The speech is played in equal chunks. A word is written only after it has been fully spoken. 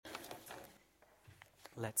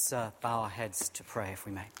Let's bow our heads to pray, if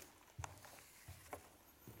we may.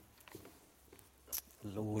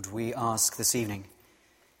 Lord, we ask this evening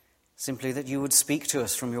simply that you would speak to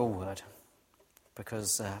us from your word,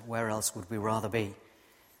 because where else would we rather be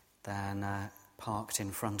than parked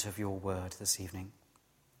in front of your word this evening?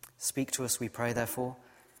 Speak to us, we pray, therefore,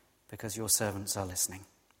 because your servants are listening.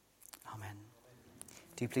 Amen.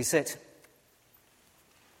 Do you please sit?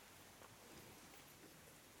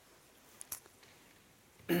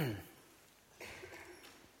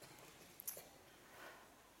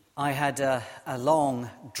 I had a long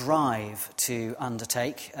drive to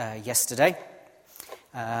undertake yesterday,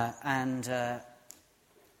 and the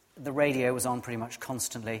radio was on pretty much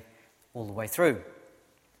constantly all the way through.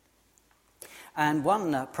 And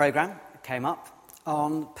one programme came up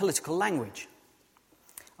on political language.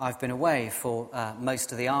 I've been away for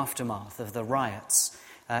most of the aftermath of the riots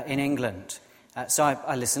in England, so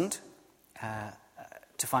I listened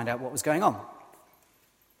to find out what was going on.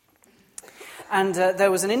 And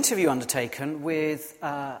there was an interview undertaken with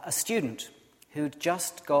a student who'd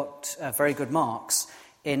just got very good marks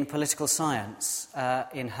in political science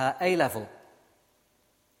in her A-level.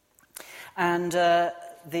 And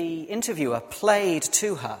the interviewer played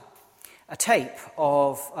to her a tape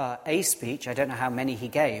of a speech, I don't know how many he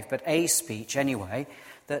gave, but a speech anyway,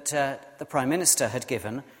 that the Prime Minister had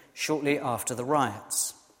given shortly after the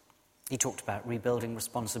riots. He talked about rebuilding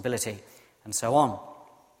responsibility and so on.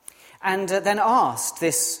 And then asked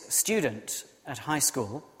this student at high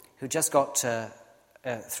school, who just got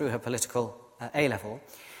through her political A-level,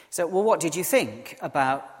 so, well, what did you think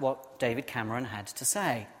about what David Cameron had to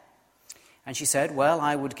say? And she said, well,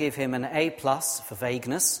 I would give him an A+ for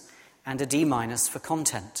vagueness and a D- for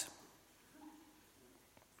content.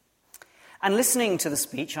 And listening to the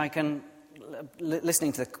speech,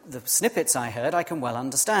 listening to the snippets I heard, I can well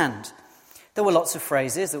understand. There were lots of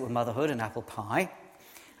phrases that were motherhood and apple pie,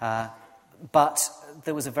 but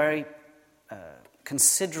there was a very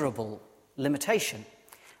considerable limitation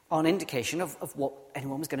on indication of what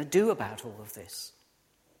anyone was going to do about all of this.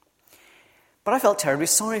 But I felt terribly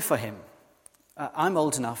sorry for him. I'm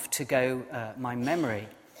old enough to go, my memory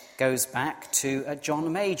goes back to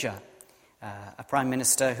John Major, a Prime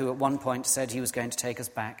Minister who at one point said he was going to take us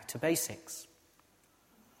back to basics.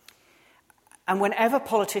 And whenever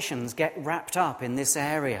politicians get wrapped up in this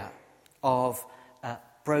area of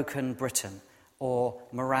broken Britain or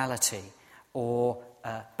morality or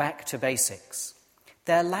back to basics,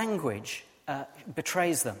 their language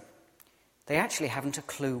betrays them. They actually haven't a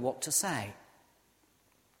clue what to say.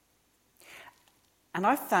 And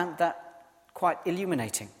I found that quite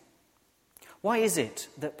illuminating. Why is it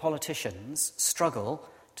that politicians struggle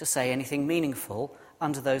to say anything meaningful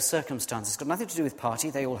under those circumstances? It's got nothing to do with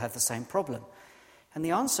party, they all have the same problem. And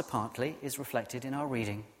the answer partly is reflected in our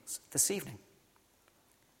readings this evening.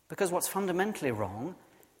 Because what's fundamentally wrong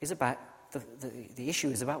is about, the issue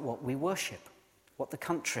is about what we worship, what the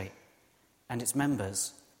country and its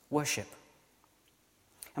members worship.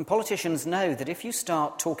 And politicians know that if you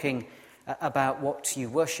start talking about what you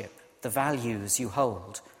worship, the values you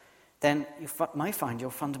hold, then you might find you're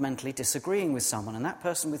fundamentally disagreeing with someone, and that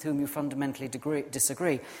person with whom you fundamentally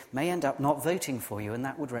disagree may end up not voting for you, and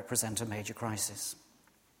that would represent a major crisis.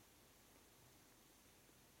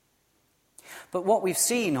 But what we've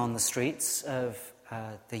seen on the streets of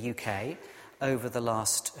the UK over the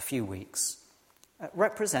last few weeks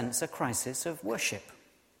represents a crisis of worship.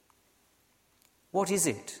 What is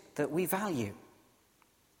it that we value?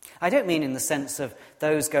 I don't mean in the sense of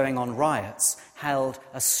those going on riots held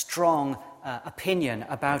a strong opinion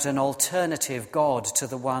about an alternative God to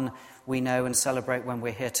the one we know and celebrate when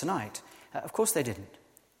we're here tonight. Of course they didn't.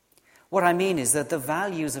 What I mean is that the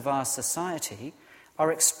values of our society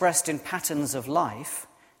are expressed in patterns of life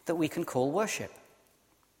that we can call worship.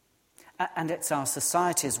 And it's our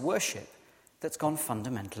society's worship that's gone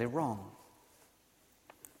fundamentally wrong.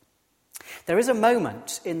 There is a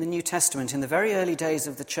moment in the New Testament, in the very early days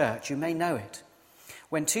of the church, you may know it,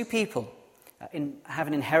 when two people have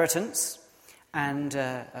an inheritance, and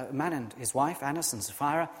a man and his wife, Annas and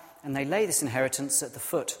Sapphira, and they lay this inheritance at the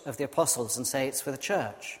foot of the apostles and say it's for the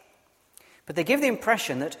church. But they give the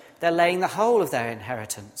impression that they're laying the whole of their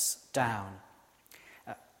inheritance down.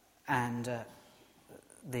 And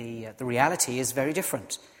the reality is very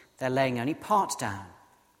different. They're laying only part down.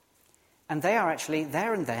 And they are actually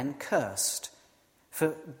there and then cursed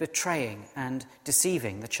for betraying and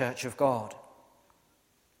deceiving the church of God.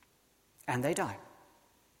 And they die.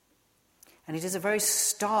 And it is a very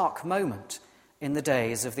stark moment in the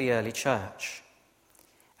days of the early church.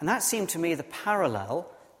 And that seemed to me the parallel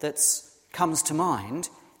that comes to mind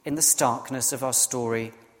in the starkness of our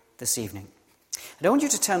story this evening. I don't want you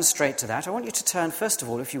to turn straight to that. I want you to turn, first of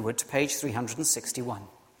all, if you would, to page 361.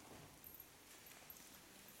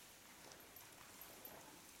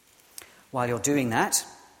 While you're doing that,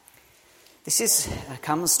 this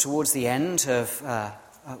comes towards the end of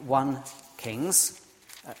 1 Kings,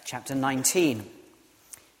 chapter 19.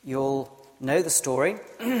 You'll know the story.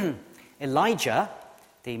 Elijah,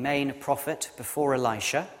 the main prophet before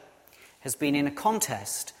Elisha, has been in a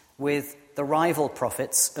contest with the rival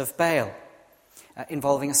prophets of Baal,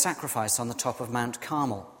 involving a sacrifice on the top of Mount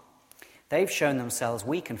Carmel. They've shown themselves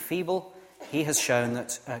weak and feeble. He has shown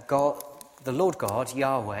that the Lord God,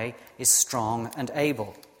 Yahweh, is strong and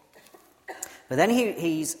able. But then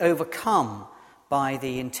he's overcome by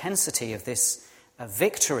the intensity of this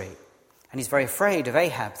victory, and he's very afraid of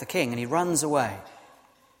Ahab, the king, and he runs away.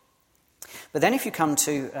 But then if you come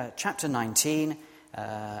to chapter 19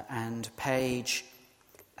 and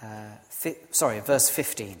verse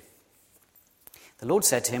 15. The Lord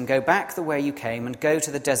said to him, "Go back the way you came and go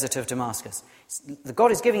to the desert of Damascus." The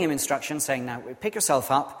God is giving him instructions, saying, now pick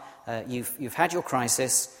yourself up, you've had your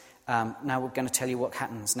crisis, now we're going to tell you what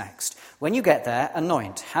happens next. When you get there,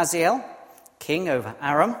 anoint Hazael, king over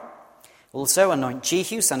Aram. Also anoint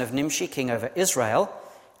Jehu, son of Nimshi, king over Israel,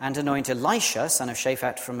 and anoint Elisha, son of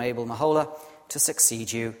Shaphat from Abel Meholah, to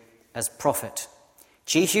succeed you as prophet.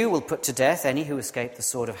 Jehu will put to death any who escape the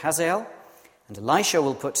sword of Hazael, and Elisha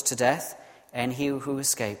will put to death any who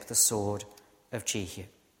escape the sword of Jehu.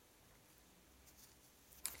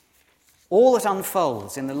 All that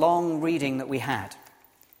unfolds in the long reading that we had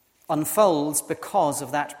unfolds because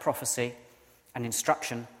of that prophecy and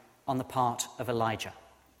instruction on the part of Elijah.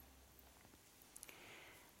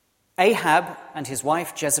 Ahab and his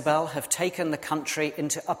wife Jezebel have taken the country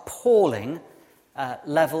into appalling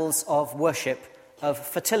levels of worship of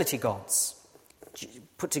fertility gods,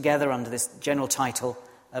 put together under this general title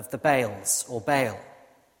of the Baals, or Baal.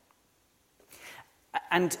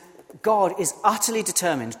 And God is utterly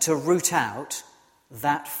determined to root out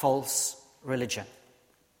that false religion.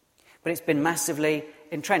 But it's been massively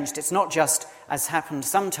entrenched. It's not just, as happened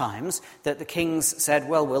sometimes, that the kings said,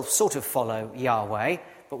 well, we'll sort of follow Yahweh,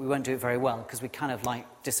 but we won't do it very well because we kind of like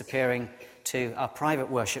disappearing to our private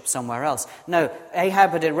worship somewhere else. No,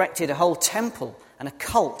 Ahab had erected a whole temple and a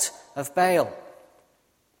cult of Baal,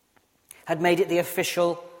 had made it the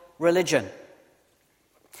official religion.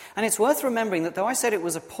 And it's worth remembering that though I said it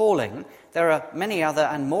was appalling, there are many other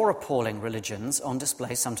and more appalling religions on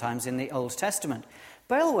display sometimes in the Old Testament.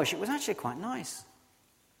 Baal worship was actually quite nice.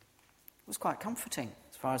 It was quite comforting,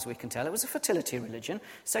 as far as we can tell. It was a fertility religion,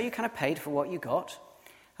 so you kind of paid for what you got.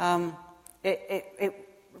 It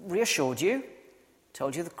reassured you,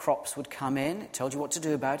 told you the crops would come in, it told you what to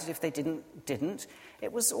do about it if they didn't.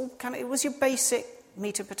 It was all it was your basic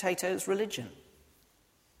meat and potatoes religion.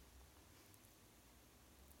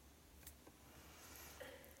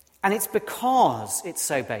 And it's because it's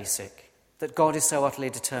so basic that God is so utterly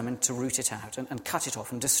determined to root it out and cut it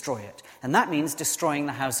off and destroy it. And that means destroying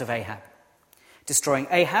the house of Ahab. Destroying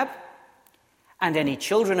Ahab and any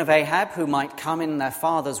children of Ahab who might come in their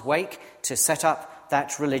father's wake to set up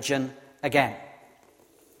that religion again.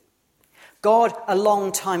 God, a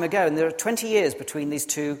long time ago, and there are 20 years between these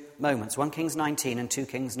two moments, 1 Kings 19 and 2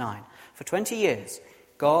 Kings 9. For 20 years,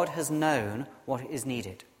 God has known what is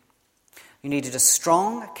needed. You needed a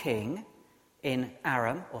strong king in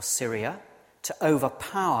Aram or Syria to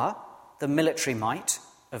overpower the military might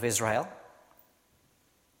of Israel.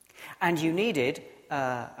 And you needed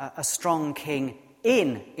a strong king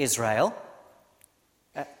in Israel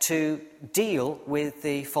to deal with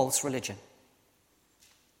the false religion.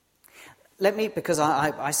 Let me, because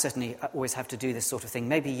I certainly always have to do this sort of thing.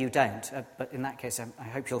 Maybe you don't, but in that case, I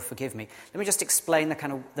hope you'll forgive me. Let me just explain the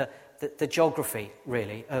kind of the geography,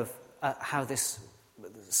 really, of how this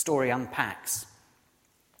story unpacks.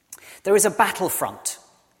 There is a battlefront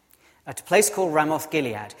at a place called Ramoth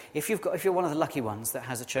Gilead. If you're one of the lucky ones that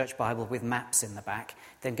has a church Bible with maps in the back,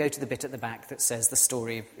 then go to the bit at the back that says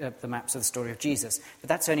the maps of the story of Jesus. But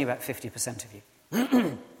that's only about 50% of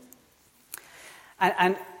you.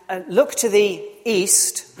 and look to the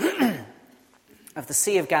east of the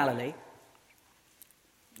Sea of Galilee,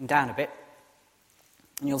 and down a bit,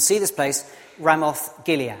 and you'll see this place, Ramoth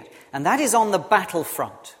Gilead. And that is on the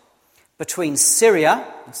battlefront between Syria,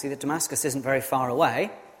 you see that Damascus isn't very far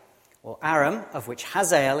away, or Aram, of which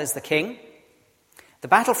Hazael is the king. The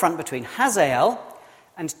battlefront between Hazael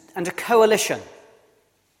and a coalition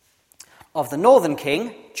of the northern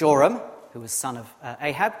king, Joram, who was son of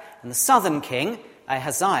Ahab, and the southern king,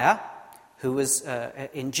 Ahaziah, who was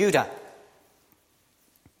in Judah.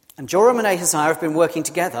 And Joram and Ahaziah have been working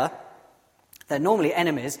together. They're normally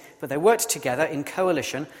enemies, but they worked together in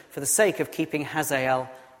coalition for the sake of keeping Hazael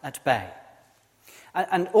at bay.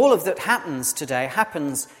 And all of that happens today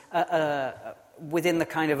happens within the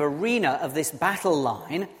kind of arena of this battle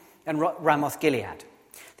line and Ramoth-Gilead.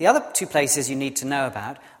 The other two places you need to know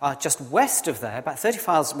about are just west of there, about 30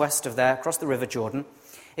 miles west of there, across the River Jordan,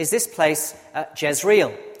 is this place,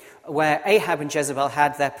 Jezreel, where Ahab and Jezebel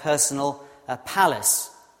had their personal palace.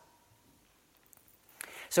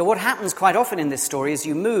 So what happens quite often in this story is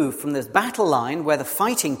you move from this battle line where the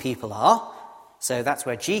fighting people are, so that's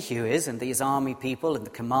where Jehu is, and these army people,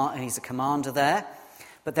 and he's a commander there.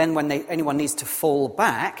 But then when anyone needs to fall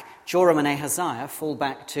back, Joram and Ahaziah fall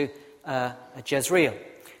back to Jezreel,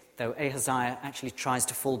 though Ahaziah actually tries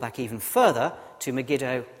to fall back even further to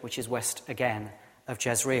Megiddo, which is west again of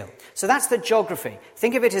Jezreel. So that's the geography.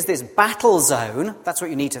 Think of it as this battle zone. That's what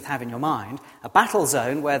you need to have in your mind. A battle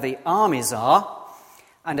zone where the armies are,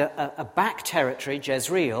 and a back territory,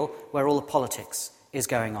 Jezreel, where all the politics is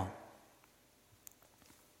going on.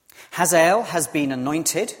 Hazael has been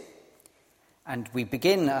anointed, and we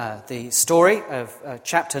begin the story of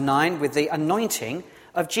chapter 9 with the anointing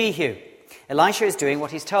of Jehu. Elisha is doing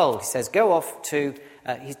what he's told. He says, go off to...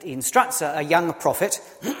 he instructs a young prophet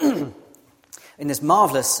in this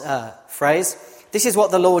marvellous phrase, this is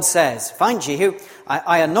what the Lord says, find Jehu,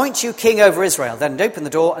 I anoint you king over Israel, then open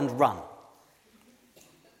the door and run.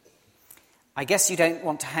 I guess you don't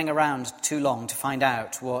want to hang around too long to find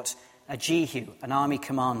out what a Jehu, an army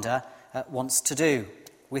commander, wants to do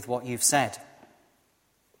with what you've said.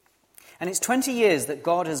 And it's 20 years that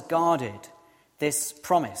God has guarded this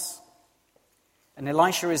promise. And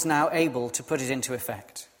Elisha is now able to put it into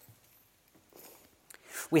effect.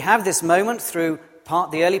 We have this moment through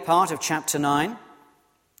the early part of chapter 9.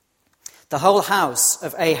 The whole house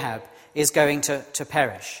of Ahab is going to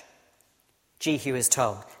perish. Jehu is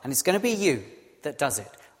told. And it's going to be you that does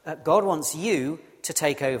it. God wants you to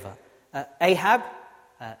take over. Ahab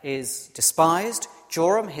is despised.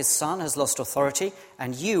 Joram, his son, has lost authority.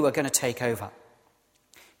 And you are going to take over.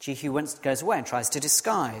 Jehu goes away and tries to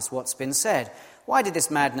disguise what's been said. Why did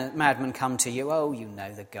this madman come to you? Oh, you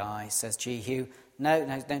know the guy, says Jehu.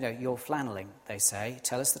 No, you're flanneling, they say.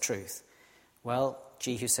 Tell us the truth. Well,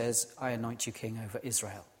 Jehu says, I anoint you king over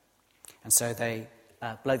Israel. And so they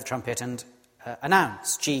blow the trumpet and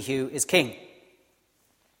announce Jehu is king.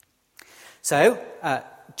 So,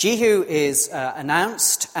 Jehu is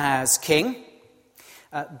announced as king,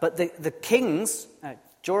 but the kings,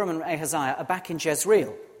 Joram and Ahaziah, are back in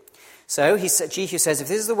Jezreel. So Jehu says, if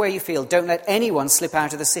this is the way you feel, don't let anyone slip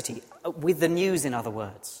out of the city, with the news, in other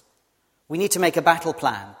words. We need to make a battle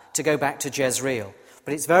plan to go back to Jezreel.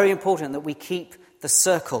 But it's very important that we keep the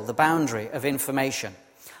circle, the boundary of information.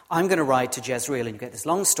 I'm going to ride to Jezreel, and you get this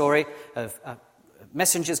long story of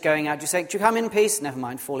messengers going out. You say, do you come in peace? Never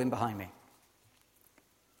mind, fall in behind me.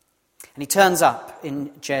 And he turns up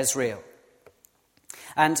in Jezreel.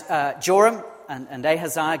 And Joram and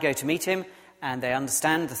Ahaziah go to meet him, and they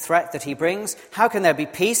understand the threat that he brings. How can there be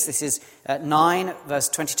peace? This is 9, verse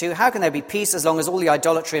 22. How can there be peace as long as all the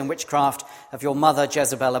idolatry and witchcraft of your mother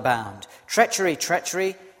Jezebel abound? Treachery,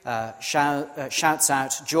 shouts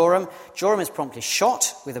out Joram. Joram is promptly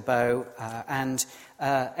shot with a bow, and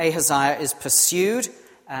Ahaziah is pursued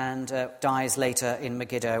and dies later in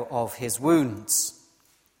Megiddo of his wounds.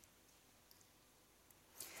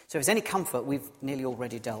 So if there's any comfort, we've nearly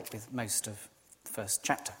already dealt with most of the first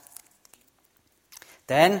chapter.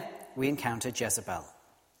 Then we encounter Jezebel.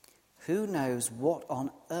 Who knows what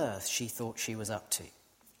on earth she thought she was up to?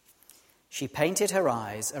 She painted her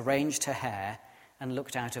eyes, arranged her hair, and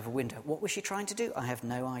looked out of a window. What was she trying to do? I have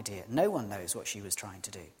no idea. No one knows what she was trying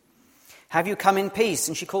to do. Have you come in peace?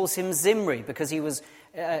 And she calls him Zimri because he was.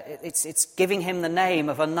 It's giving him the name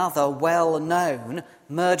of another well-known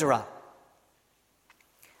murderer.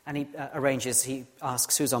 And he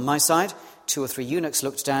asks, who's on my side? 2 or 3 eunuchs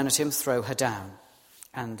looked down at him, throw her down.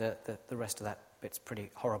 And the rest of that bit's pretty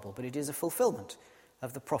horrible, but it is a fulfillment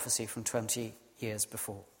of the prophecy from 20 years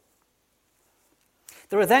before.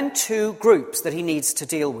 There are then 2 groups that he needs to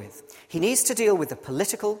deal with. He needs to deal with the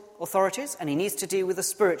political authorities, and he needs to deal with the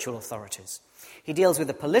spiritual authorities. He deals with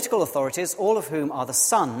the political authorities, all of whom are the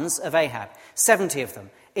sons of Ahab, 70 of them,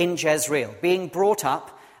 in Jezreel, being brought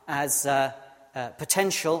up as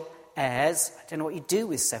potential heirs. I don't know what you do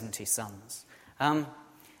with 70 sons.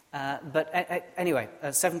 But anyway,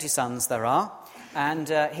 70 sons there are, and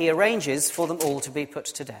he arranges for them all to be put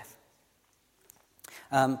to death.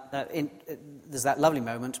 There's that lovely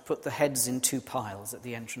moment, put the heads in 2 piles at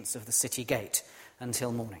the entrance of the city gate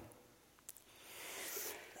until morning.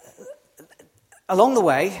 along the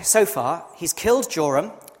way, so far, he's killed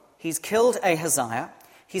Joram, he's killed Ahaziah,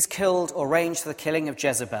 he's killed or arranged for the killing of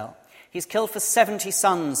Jezebel, he's killed for 70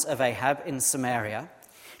 sons of Ahab in Samaria.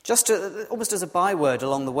 Almost as a byword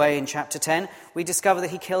along the way in chapter 10, we discover that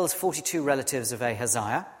he kills 42 relatives of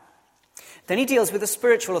Ahaziah. Then he deals with the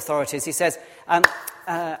spiritual authorities. He says,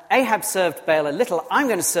 Ahab served Baal a little, I'm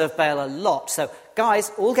going to serve Baal a lot. So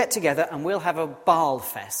guys, all get together and we'll have a Baal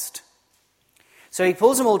fest. So he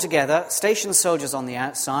pulls them all together, stations soldiers on the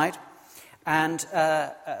outside, and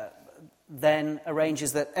then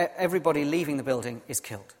arranges that everybody leaving the building is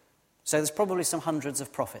killed. So there's probably some hundreds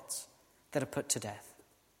of prophets that are put to death.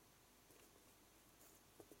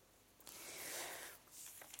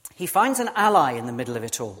 He finds an ally in the middle of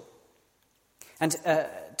it all. And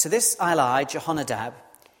to this ally, Jehonadab,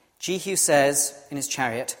 Jehu says in his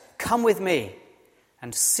chariot, "Come with me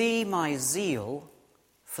and see my zeal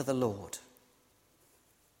for the Lord."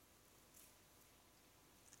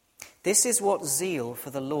 This is what zeal for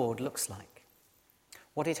the Lord looks like,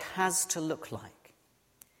 what it has to look like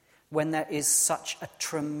when there is such a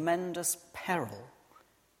tremendous peril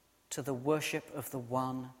to the worship of the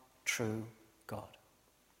one true God.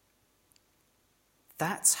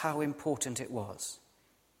 That's how important it was.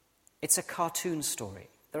 It's a cartoon story.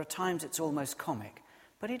 There are times it's almost comic,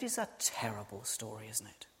 but it is a terrible story, isn't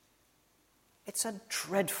it? It's a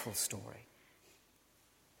dreadful story.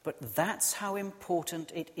 But that's how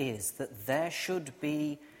important it is that there should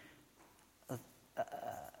be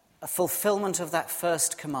a fulfillment of that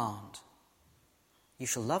first command. You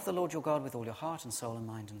shall love the Lord your God with all your heart and soul and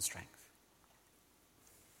mind and strength.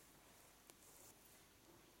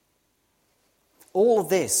 All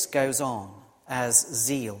this goes on as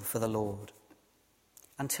zeal for the Lord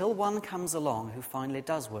until one comes along who finally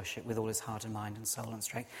does worship with all his heart and mind and soul and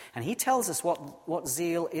strength. And he tells us what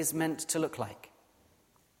zeal is meant to look like.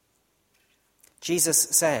 Jesus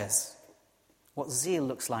says what zeal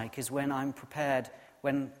looks like is when I'm prepared,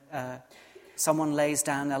 when someone lays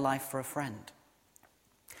down their life for a friend.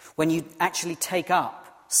 When you actually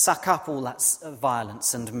suck up all that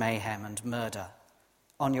violence and mayhem and murder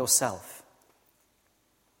on yourself.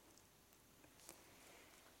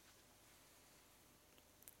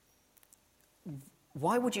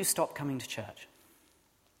 Why would you stop coming to church?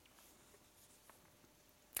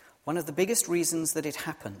 One of the biggest reasons that it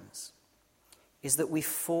happens is that we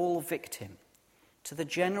fall victim to the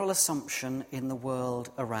general assumption in the world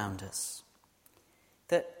around us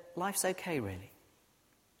that life's okay, really.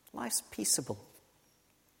 Life's peaceable.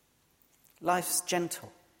 Life's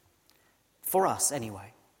gentle. For us,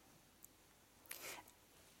 anyway.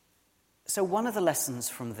 So one of the lessons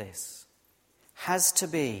from this has to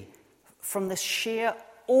be, from the sheer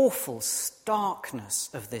awful starkness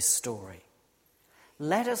of this story,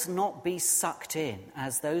 let us not be sucked in,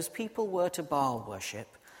 as those people were to Baal worship,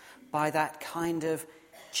 by that kind of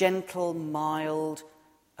gentle, mild,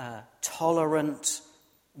 tolerant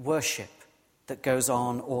worship that goes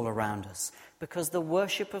on all around us, because the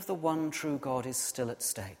worship of the one true God is still at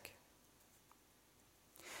stake.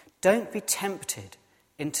 Don't be tempted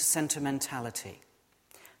into sentimentality.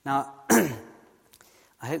 Now,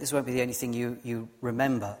 I hope this won't be the only thing you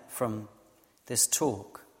remember from this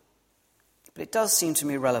talk, but it does seem to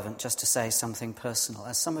me relevant just to say something personal.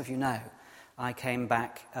 As some of you know, I came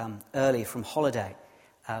back early from holiday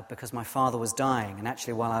because my father was dying, and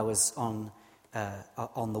actually while I was on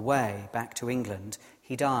the way back to England,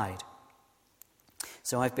 he died.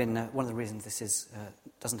 So I've been, one of the reasons this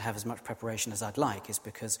doesn't have as much preparation as I'd like is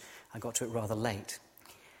because I got to it rather late.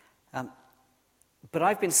 But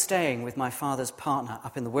I've been staying with my father's partner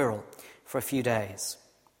up in the Wirral for a few days.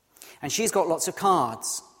 And she's got lots of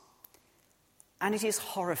cards. And it is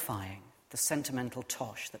horrifying, the sentimental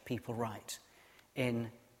tosh that people write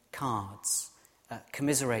in cards,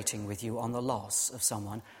 commiserating with you on the loss of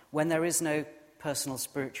someone, when there is no personal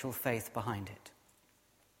spiritual faith behind it.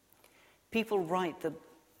 People write the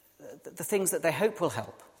things that they hope will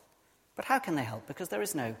help. But how can they help? Because there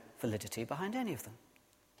is no validity behind any of them.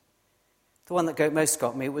 The one that most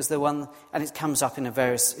got me was the one, and it comes up in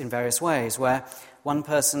various ways, where one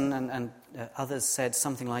person and others said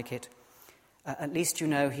something like it, at least you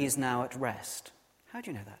know he is now at rest. How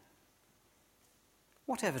do you know that?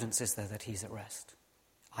 What evidence is there that he's at rest?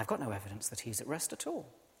 I've got no evidence that he's at rest at all.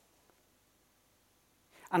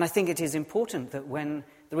 And I think it is important that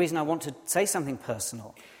the reason I want to say something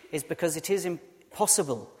personal is because it is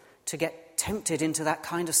impossible to get tempted into that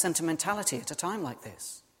kind of sentimentality at a time like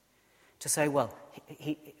this. To say, well,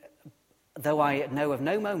 though I know of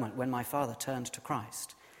no moment when my father turned to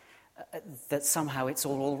Christ, that somehow it's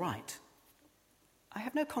all right. I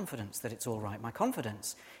have no confidence that it's all right. My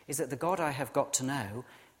confidence is that the God I have got to know,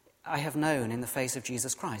 I have known in the face of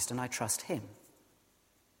Jesus Christ, and I trust him.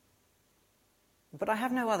 But I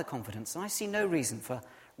have no other confidence, and I see no reason for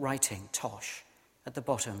writing Tosh at the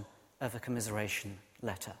bottom of a commiseration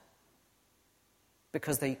letter,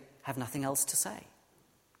 because they have nothing else to say.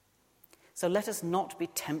 So let us not be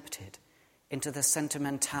tempted into the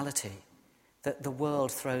sentimentality that the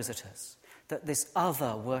world throws at us, that this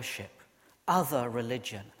other worship, other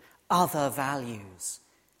religion, other values,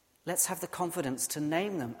 let's have the confidence to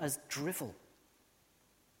name them as drivel.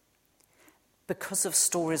 Because of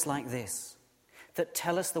stories like this that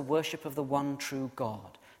tell us the worship of the one true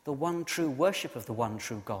God, the one true worship of the one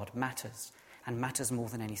true God matters, and matters more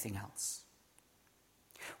than anything else.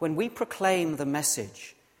 When we proclaim the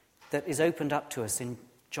message that is opened up to us in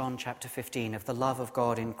John chapter 15 of the love of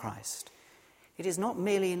God in Christ, it is not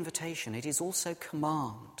merely invitation, it is also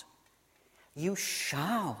command. You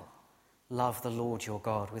shall love the Lord your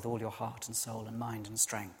God with all your heart and soul and mind and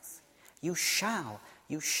strength. You shall,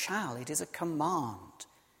 it is a command.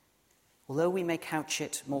 Although we may couch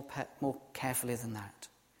it more carefully than that.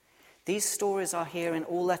 These stories are here in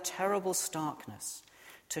all their terrible starkness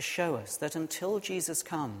to show us that until Jesus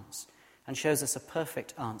comes and shows us a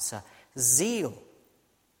perfect answer, zeal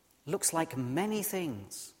looks like many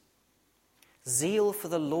things. Zeal for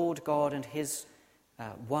the Lord God and his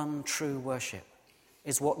one true worship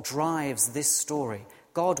is what drives this story.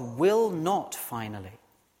 God will not finally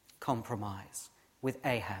compromise with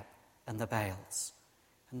Ahab and the Baals,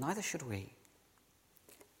 and neither should we,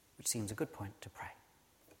 which seems a good point to pray.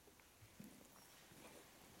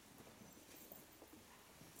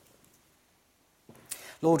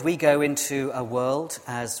 Lord, we go into a world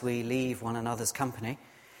as we leave one another's company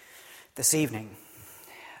this evening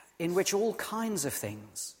in which all kinds of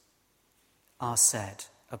things are said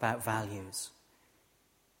about values,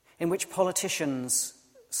 in which politicians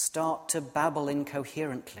start to babble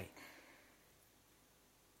incoherently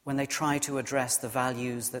when they try to address the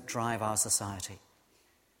values that drive our society,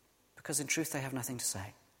 because in truth they have nothing to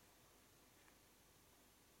say.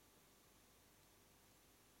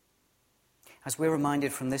 As we're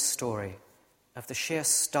reminded from this story of the sheer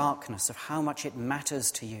starkness of how much it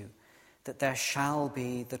matters to you that there shall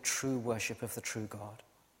be the true worship of the true God,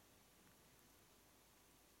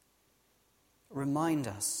 remind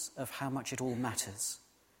us of how much it all matters.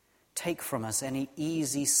 Take from us any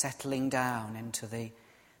easy settling down into the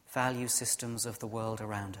value systems of the world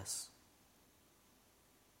around us.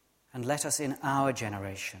 And let us in our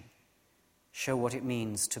generation show what it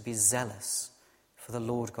means to be zealous for the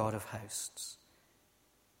Lord God of hosts.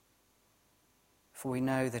 For we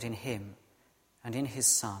know that in him and in his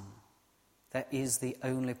Son there is the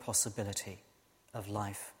only possibility of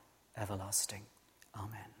life everlasting.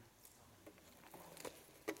 Amen.